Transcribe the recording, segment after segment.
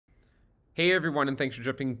Hey everyone, and thanks for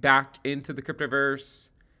jumping back into the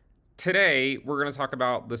cryptoverse. Today, we're going to talk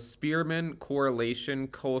about the Spearman Correlation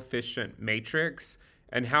Coefficient matrix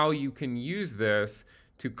and how you can use this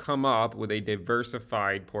to come up with a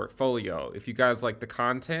diversified portfolio. If you guys like the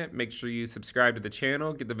content, make sure you subscribe to the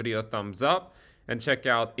channel, give the video a thumbs up, and check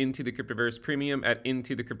out Into the Cryptoverse Premium at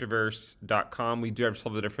intothecryptoverse.com. We do have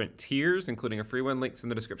several different tiers, including a free one, links in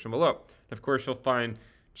the description below. And of course, you'll find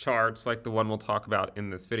charts like the one we'll talk about in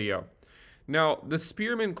this video. Now, the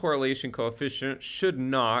Spearman Correlation Coefficient should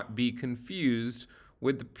not be confused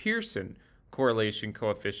with the Pearson Correlation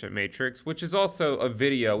Coefficient matrix, which is also a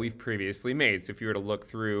video we've previously made. So if you were to look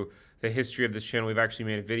through the history of this channel, we've actually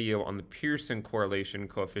made a video on the Pearson Correlation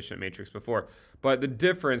Coefficient matrix before. But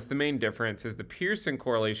the main difference is the Pearson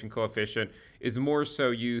Correlation Coefficient is more so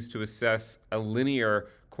used to assess a linear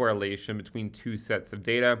correlation between two sets of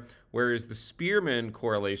data, whereas the Spearman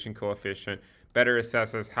Correlation Coefficient better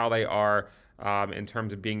assesses how they are in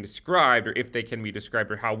terms of being described, or if they can be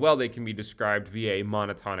described, or how well they can be described via a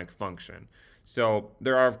monotonic function. So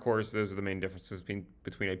there are, of course, those are the main differences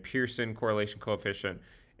between a Pearson correlation coefficient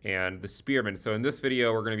and the Spearman. So in this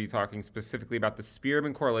video, we're going to be talking specifically about the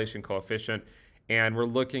Spearman correlation coefficient, and we're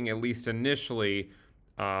looking at least initially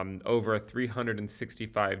over a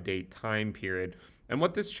 365-day time period. And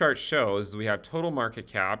what this chart shows is we have total market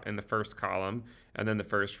cap in the first column, and then the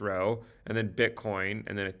first row, and then Bitcoin,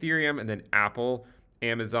 and then Ethereum, and then Apple,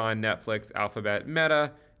 Amazon, Netflix, Alphabet,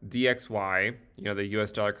 Meta, DXY, the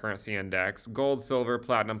US dollar currency index, gold, silver,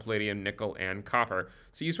 platinum, palladium, nickel, and copper.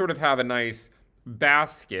 So you sort of have a nice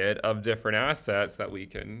basket of different assets that we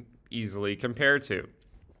can easily compare to.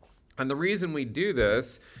 And the reason we do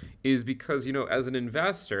this is because, as an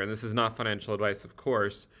investor, and this is not financial advice, of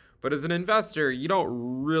course, but as an investor, you don't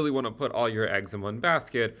really want to put all your eggs in one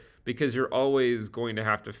basket because you're always going to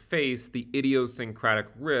have to face the idiosyncratic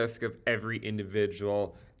risk of every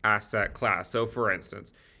individual asset class. So for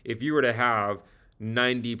instance, if you were to have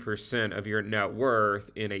 90% of your net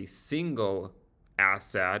worth in a single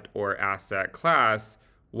asset or asset class,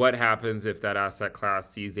 what happens if that asset class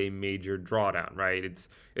sees a major drawdown, right?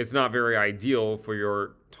 It's not very ideal for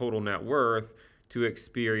your total net worth to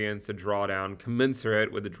experience a drawdown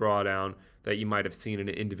commensurate with the drawdown that you might have seen in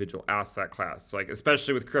an individual asset class. Like,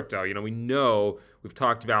 especially with crypto, we've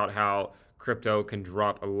talked about how crypto can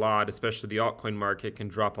drop a lot, especially the altcoin market can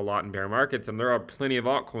drop a lot in bear markets. And there are plenty of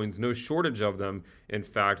altcoins, no shortage of them, in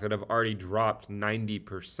fact, that have already dropped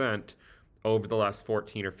 90% over the last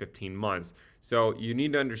 14 or 15 months. So you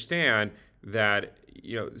need to understand that,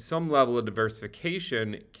 some level of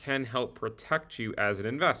diversification can help protect you as an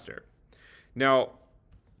investor. Now,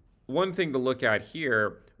 one thing to look at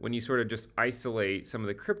here, when you sort of just isolate some of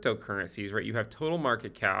the cryptocurrencies, right, you have total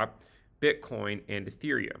market cap, Bitcoin, and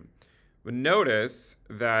Ethereum. But notice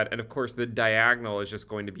that, and of course, the diagonal is just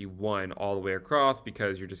going to be 1 all the way across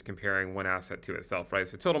because you're just comparing one asset to itself, right?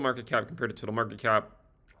 So total market cap compared to total market cap,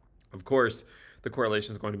 of course, the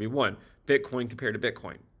correlation is going to be 1. Bitcoin compared to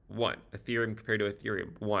Bitcoin, 1. Ethereum compared to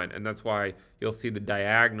Ethereum, 1. And that's why you'll see the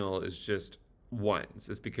diagonal is just ones.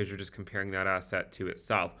 It's because you're just comparing that asset to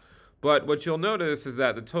itself. But what you'll notice is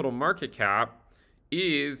that the total market cap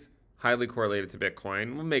is highly correlated to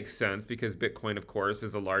Bitcoin. Well, makes sense because Bitcoin, of course,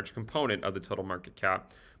 is a large component of the total market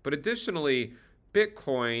cap. But additionally,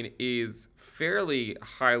 Bitcoin is fairly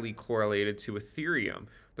highly correlated to Ethereum.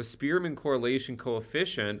 The Spearman Correlation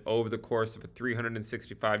Coefficient over the course of a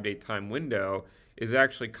 365-day time window is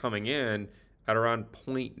actually coming in at around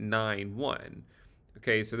 0.91.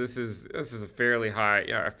 Okay, so this is a fairly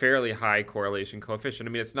high correlation coefficient.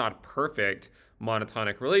 I mean, it's not a perfect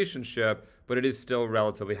monotonic relationship, but it is still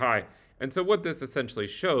relatively high. And so what this essentially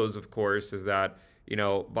shows, of course, is that,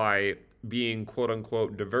 by being quote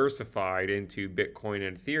unquote diversified into Bitcoin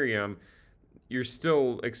and Ethereum, you're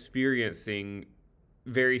still experiencing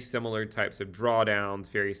very similar types of drawdowns,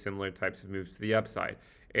 very similar types of moves to the upside.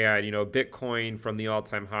 And, Bitcoin from the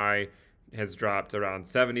all-time high has dropped around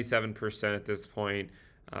 77% at this point,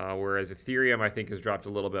 whereas Ethereum, I think, has dropped a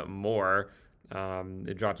little bit more.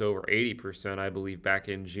 It dropped over 80%, I believe, back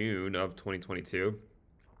in June of 2022.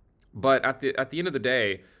 But at the end of the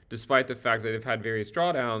day, despite the fact that they've had various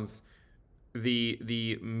drawdowns,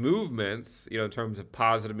 the movements, in terms of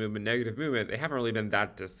positive movement, negative movement, they haven't really been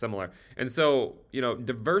that dissimilar. And so,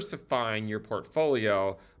 diversifying your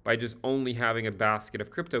portfolio by just only having a basket of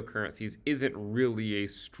cryptocurrencies isn't really a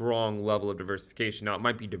strong level of diversification. Now, it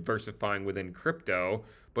might be diversifying within crypto,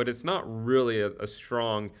 but it's not really a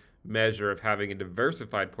strong measure of having a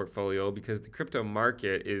diversified portfolio because the crypto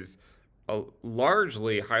market is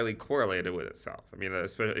largely highly correlated with itself. I mean,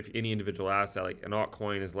 especially if any individual asset, like an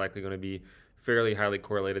altcoin, is likely going to be fairly highly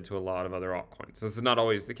correlated to a lot of other altcoins. This is not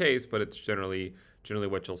always the case, but it's generally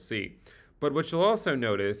what you'll see. But what you'll also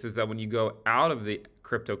notice is that when you go out of the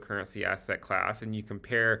cryptocurrency asset class and you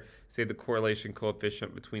compare, say, the correlation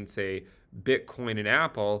coefficient between, say, Bitcoin and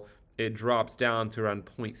Apple, it drops down to around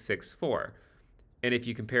 0.64. And if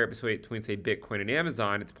you compare it between, say, Bitcoin and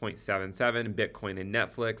Amazon, it's 0.77, Bitcoin and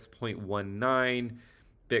Netflix, 0.19,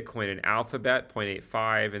 Bitcoin and Alphabet,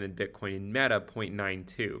 0.85, and then Bitcoin and Meta,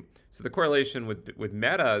 0.92. So the correlation with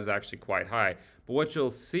Meta is actually quite high. But what you'll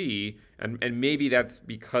see, and maybe that's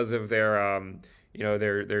because of their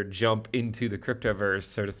their jump into the cryptoverse,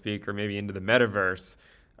 so to speak, or maybe into the metaverse,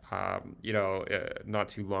 not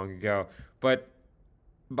too long ago. But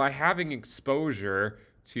by having exposure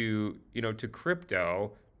to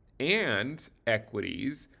crypto and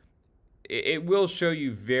equities, it will show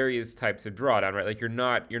you various types of drawdown, right? Like you're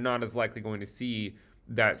not as likely going to see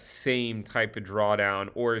that same type of drawdown,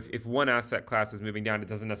 or if one asset class is moving down, it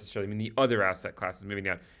doesn't necessarily mean the other asset class is moving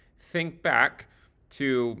down. Think back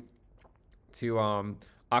to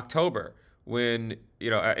October, when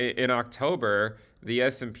in October the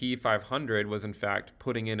S&P 500 was in fact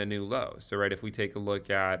putting in a new low. So right, if we take a look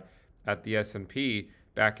at the S&P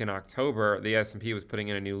back in October, the S&P was putting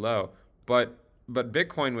in a new low, but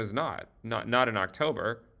Bitcoin was not in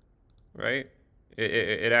October, right?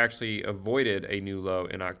 It actually avoided a new low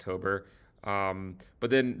in October, but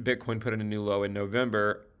then Bitcoin put in a new low in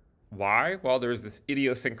November. Why? Well, there's this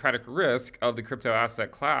idiosyncratic risk of the crypto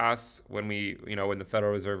asset class when when the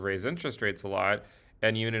Federal Reserve raised interest rates a lot,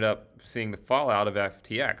 and you ended up seeing the fallout of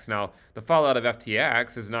FTX. Now, the fallout of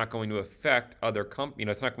FTX is not going to affect other companies.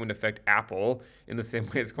 It's not going to affect Apple in the same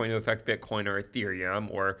way it's going to affect Bitcoin or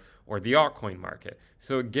Ethereum or the altcoin market.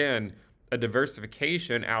 So again, a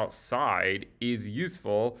diversification outside is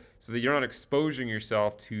useful so that you're not exposing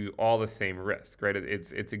yourself to all the same risk, right?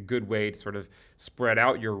 It's a good way to sort of spread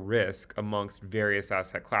out your risk amongst various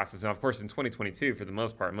asset classes. Now, of course, in 2022, for the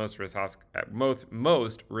most part, most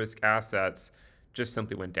risk assets just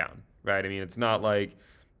simply went down, right? I mean, it's not like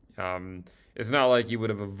you would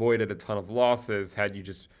have avoided a ton of losses had you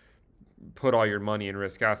just put all your money in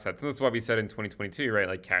risk assets. And this is why we said in 2022, right?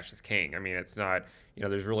 Like cash is king. I mean, it's not,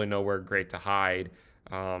 there's really nowhere great to hide.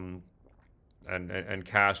 And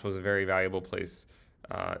cash was a very valuable place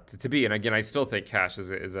to be. And again, I still think cash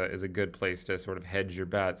is a good place to sort of hedge your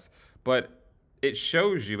bets. But it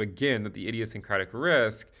shows you, again, that the idiosyncratic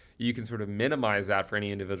risk, you can sort of minimize that for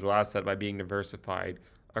any individual asset by being diversified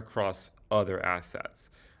across other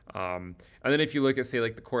assets. And then if you look at, say,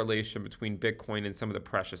 like the correlation between Bitcoin and some of the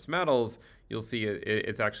precious metals, you'll see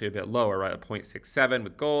it's actually a bit lower, right? 0.67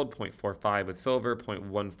 with gold, 0.45 with silver,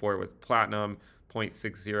 0.14 with platinum,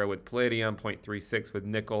 0.60 with palladium, 0.36 with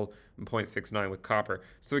nickel, and 0.69 with copper.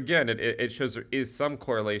 So again, it shows there is some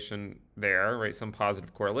correlation there, right? Some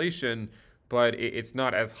positive correlation, but it's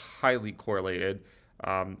not as highly correlated.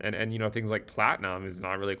 And things like platinum is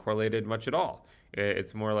not really correlated much at all.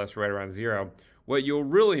 It's more or less right around zero. What you'll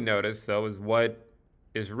really notice, though, is what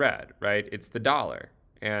is red, right? It's the dollar.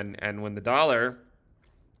 And when the dollar,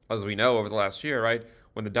 as we know over the last year, right,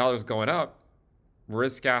 when the dollar's going up,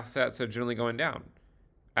 risk assets are generally going down.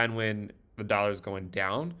 And when the dollar's going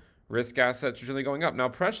down, risk assets are generally going up. Now,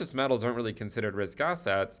 precious metals aren't really considered risk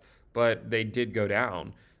assets, but they did go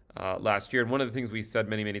down last year. And one of the things we said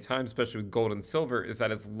many, many times, especially with gold and silver, is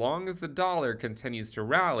that as long as the dollar continues to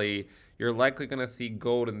rally, you're likely going to see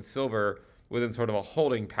gold and silver within sort of a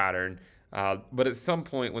holding pattern. But at some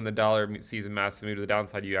point when the dollar sees a massive move to the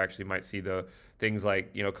downside, you actually might see the things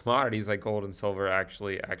like, commodities like gold and silver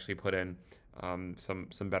actually put in some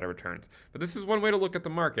better returns. But this is one way to look at the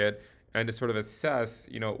market and to sort of assess,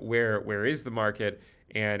 where is the market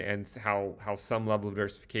and how some level of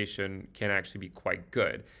diversification can actually be quite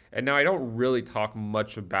good. And now I don't really talk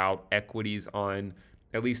much about equities on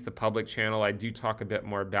at least the public channel. I do talk a bit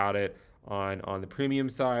more about it on the premium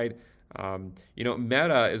side.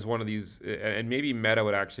 Meta is one of these, and maybe Meta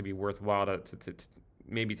would actually be worthwhile to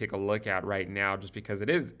maybe take a look at right now, just because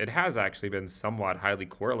it has actually been somewhat highly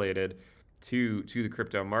correlated to the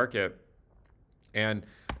crypto market. And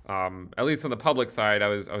at least on the public side,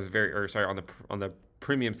 on the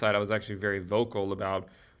premium side, I was actually very vocal about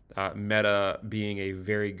Meta being a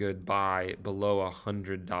very good buy below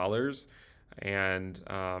 $100. And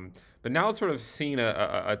but now it's sort of seen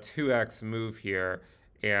a 2x move here.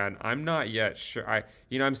 And I'm not yet sure.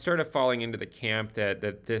 I'm started falling into the camp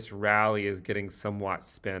that this rally is getting somewhat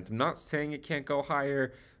spent. I'm not saying it can't go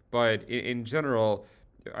higher, but in general,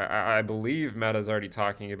 I believe Meta's already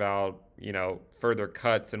talking about further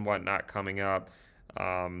cuts and whatnot coming up.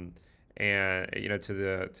 And and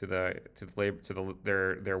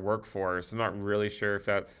their workforce. I'm not really sure if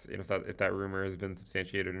that rumor has been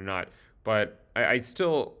substantiated or not. But I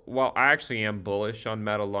still, while I actually am bullish on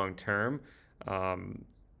Meta long term, um,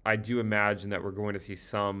 I do imagine that we're going to see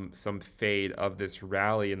some fade of this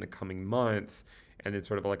rally in the coming months, and it's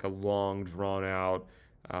sort of like a long drawn out,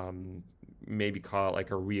 maybe call it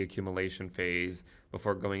like a reaccumulation phase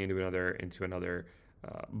before going into another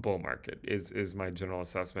bull market is my general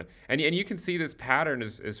assessment. And you can see this pattern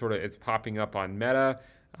is sort of, it's popping up on Meta,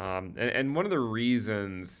 and one of the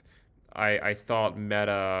reasons I thought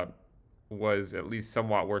Meta was at least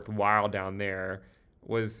somewhat worthwhile down there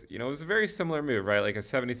was, it was a very similar move, right? Like a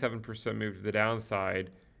 77% move to the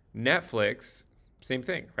downside. Netflix, same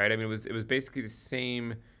thing, right? I mean, it was basically the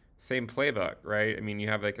same playbook, right? I mean, you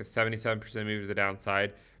have like a 77% move to the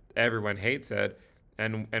downside. Everyone hates it.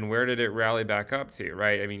 And where did it rally back up to,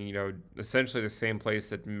 right? I mean, essentially the same place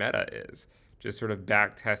that Meta is, just sort of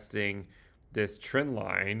back testing this trend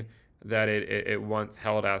line that it once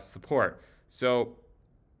held as support. So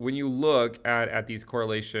when you look at these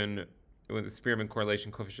with the Spearman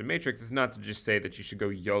Correlation Coefficient matrix, it's not to just say that you should go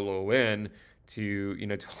YOLO in to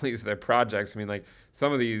these their projects. I mean, like,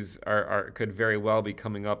 some of these could very well be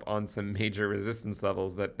coming up on some major resistance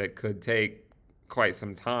levels that could take quite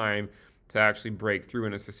some time to actually break through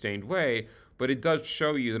in a sustained way. But it does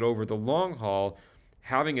show you that over the long haul,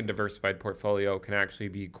 having a diversified portfolio can actually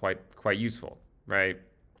be quite useful, right?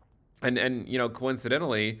 And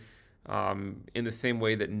coincidentally, in the same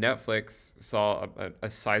way that Netflix saw a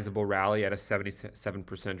sizable rally at a 77%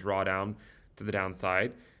 drawdown to the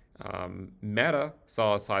downside, Meta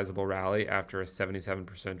saw a sizable rally after a 77%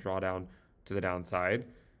 drawdown to the downside.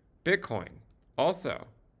 Bitcoin also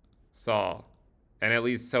saw, and at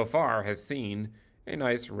least so far has seen, a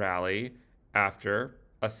nice rally after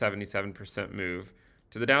a 77% move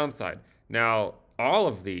to the downside. Now, all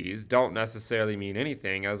of these don't necessarily mean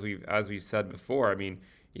anything, as we've said before. I mean,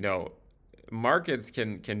 markets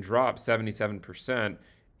can drop 77%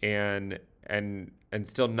 and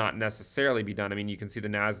still not necessarily be done. I mean, you can see the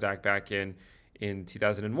Nasdaq back in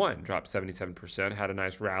 2001 dropped 77%, had a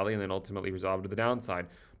nice rally, and then ultimately resolved to the downside.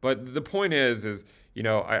 But the point is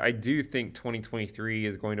I do think 2023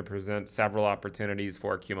 is going to present several opportunities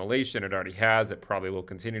for accumulation. It already has. It probably will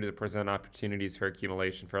continue to present opportunities for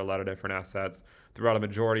accumulation for a lot of different assets throughout a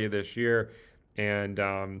majority of this year. And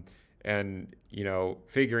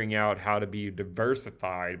figuring out how to be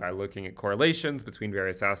diversified by looking at correlations between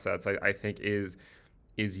various assets, I think is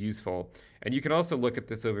useful. And you can also look at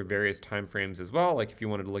this over various time frames as well. Like, if you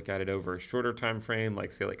wanted to look at it over a shorter time frame,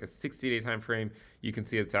 like say like a 60-day time frame, you can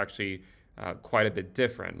see it's actually quite a bit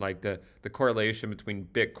different. Like the correlation between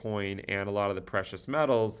Bitcoin and a lot of the precious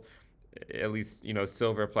metals, at least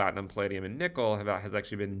silver, platinum, palladium, and nickel, has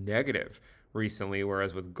actually been negative recently,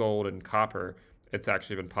 whereas with gold and copper, it's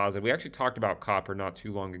actually been positive. We actually talked about copper not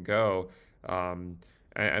too long ago, and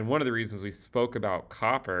one of the reasons we spoke about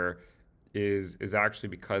copper is actually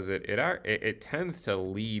because it tends to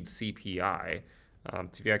lead CPI. So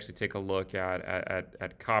if you actually take a look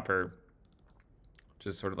at copper,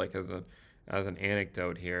 just sort of like as an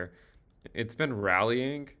anecdote here, it's been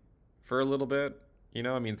rallying for a little bit.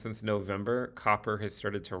 I mean, since November, copper has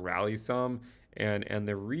started to rally some, and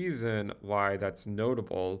the reason why that's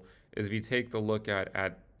notable is if you take the look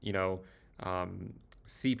at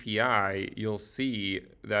CPI, you'll see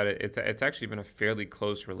that it's actually been a fairly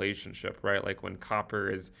close relationship, right? Like, when copper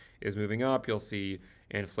is moving up, you'll see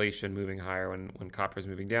inflation moving higher. When copper is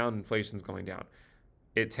moving down, inflation's going down.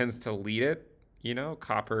 It tends to lead it.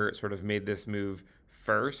 Copper sort of made this move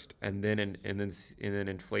first, and then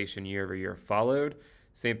inflation year over year followed.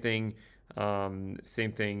 Same thing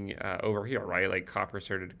over here, right? Like, copper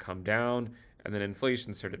started to come down, and then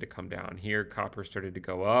inflation started to come down. Here, copper started to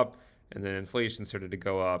go up, and then inflation started to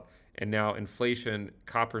go up. And now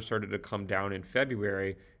copper started to come down in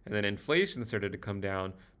February, and then inflation started to come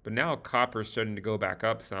down. But now copper is starting to go back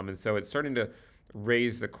up some. And so it's starting to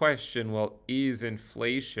raise the question, well, is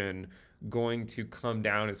inflation going to come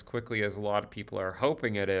down as quickly as a lot of people are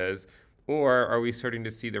hoping it is? Or are we starting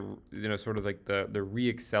to see the sort of like the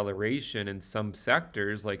reacceleration in some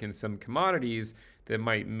sectors, like in some commodities, that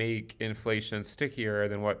might make inflation stickier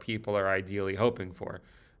than what people are ideally hoping for?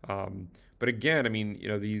 But again, I mean,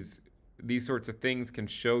 these sorts of things can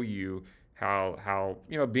show you how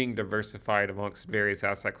being diversified amongst various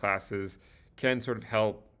asset classes can sort of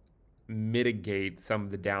help mitigate some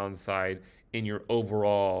of the downside in your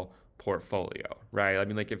overall portfolio, right? I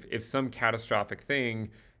mean, like, if some catastrophic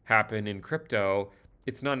thing happened in crypto,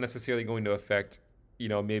 it's not necessarily going to affect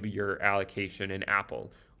maybe your allocation in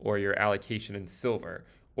Apple, or your allocation in silver,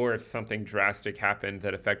 or if something drastic happened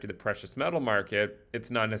that affected the precious metal market, it's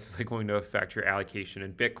not necessarily going to affect your allocation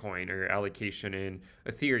in Bitcoin or your allocation in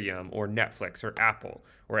Ethereum or Netflix or Apple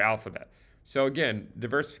or Alphabet. So again,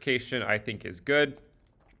 diversification I think is good.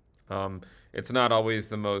 It's not always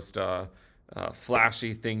the most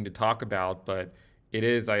flashy thing to talk about, but it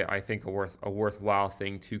is, I think, a worthwhile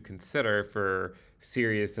thing to consider for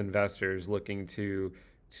serious investors looking to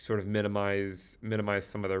sort of minimize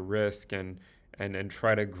some of the risk and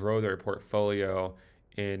try to grow their portfolio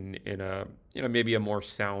in a maybe a more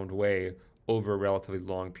sound way over a relatively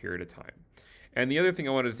long period of time. And the other thing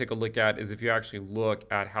I wanted to take a look at is if you actually look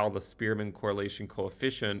at how the Spearman Correlation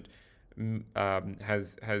Coefficient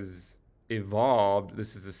has evolved.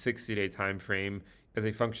 This is a 60-day time frame. As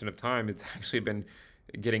a function of time, it's actually been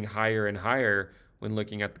getting higher and higher when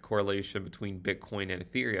looking at the correlation between Bitcoin and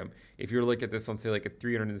Ethereum. If you look at this on, say, like a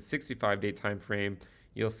 365-day time frame,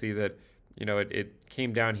 you'll see that it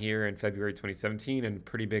came down here in February 2017 and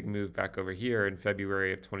pretty big move back over here in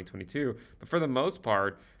February of 2022. But for the most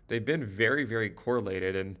part, they've been very, very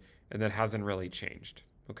correlated, and that hasn't really changed.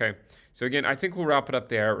 Okay, so again, I think we'll wrap it up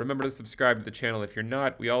there. Remember to subscribe to the channel if you're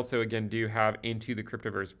not. We also, again, do have Into the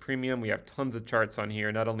Cryptoverse Premium. We have tons of charts on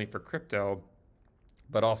here, not only for crypto,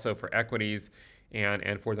 but also for equities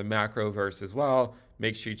and for the macroverse as well.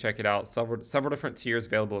 Make sure you check it out. Several different tiers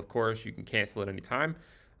available, of course. You can cancel at any time.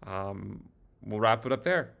 We'll wrap it up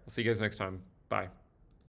there. We'll see you guys next time. Bye.